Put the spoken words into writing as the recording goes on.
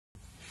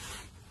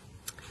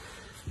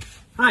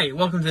Hi,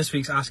 welcome to this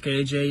week's Ask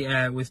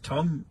AJ with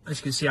Tom. As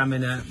you can see, I'm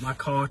in my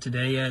car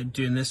today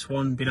doing this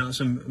one, been out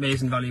some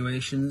amazing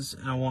valuations.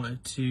 I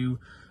wanted to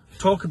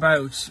talk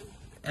about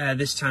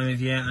this time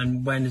of year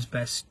and when is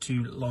best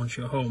to launch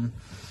your home.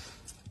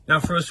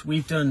 Now for us,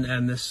 we've done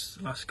this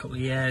last couple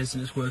of years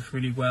and it's worked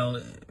really well.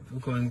 We're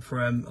going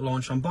for a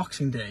launch on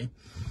Boxing Day.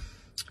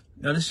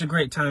 Now this is a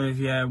great time of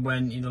year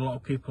when a lot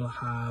of people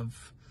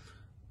have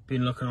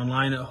been looking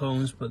online at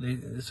homes, but they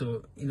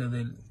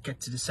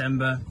get to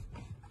December,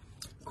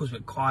 goes a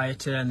bit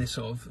quieter, and they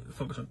sort of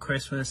focus on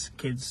Christmas,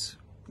 kids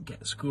get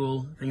to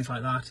school, things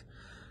like that.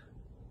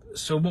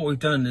 So what we've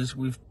done is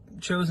we've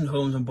chosen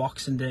homes on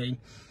Boxing Day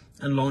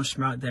and launched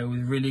them out there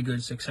with really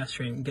good success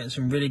rate and getting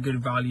some really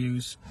good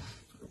values,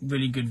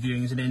 really good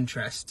viewings and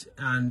interest.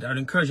 And I'd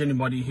encourage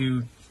anybody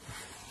who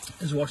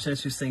is watching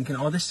this who's thinking,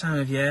 oh, this time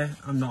of year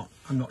I'm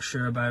not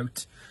sure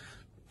about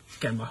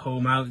getting my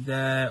home out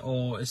there,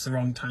 or it's the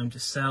wrong time to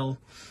sell,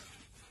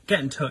 get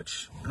in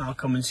touch and I'll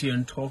come and see you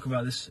and talk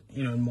about this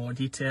in more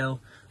detail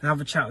and have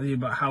a chat with you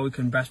about how we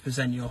can best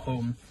present your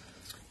home.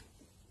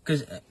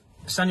 Because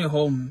selling your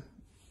home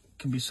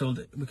can be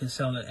sold, we can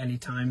sell at any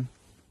time.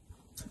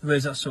 There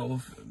is that sort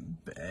of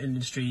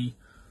industry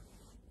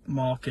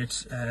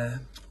market,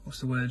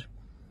 what's the word,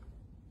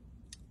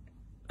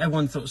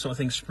 everyone sort of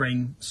thinks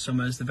spring,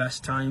 summer is the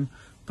best time,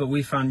 but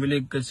we found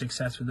really good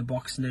success with the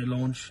Boxing Day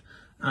launch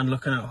and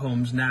looking at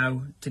homes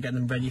now to get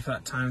them ready for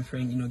that time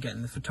frame,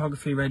 getting the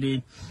photography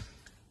ready,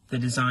 the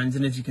designs,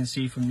 and as you can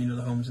see from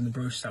the homes and the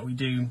brochures that we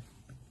do,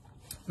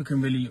 we can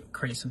really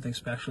create something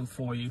special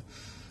for you.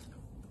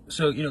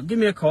 So give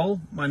me a call.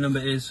 My number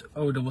is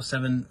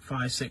 077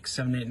 56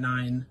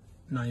 789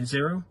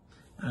 90.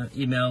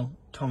 Email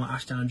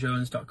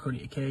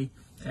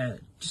tom@ashdownjones.co.uk.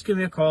 Just give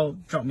me a call,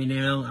 drop me an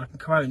email, I can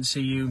come out and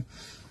see you.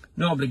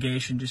 No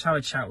obligation, just have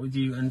a chat with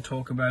you and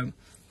talk about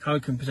how we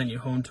can present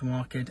your home to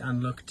market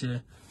and look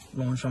to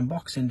launch on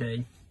Boxing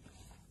Day.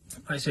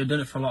 Like I said, I've done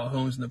it for a lot of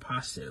homes in the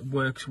past. It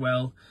works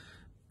well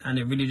and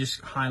it really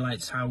just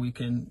highlights how we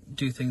can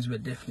do things a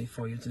bit differently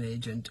for you as an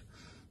agent.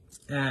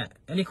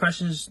 Any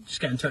questions, just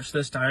get in touch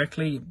with us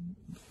directly.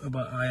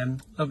 But I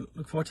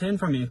look forward to hearing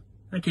from you.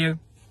 Thank you.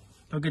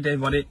 Have a good day,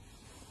 everybody.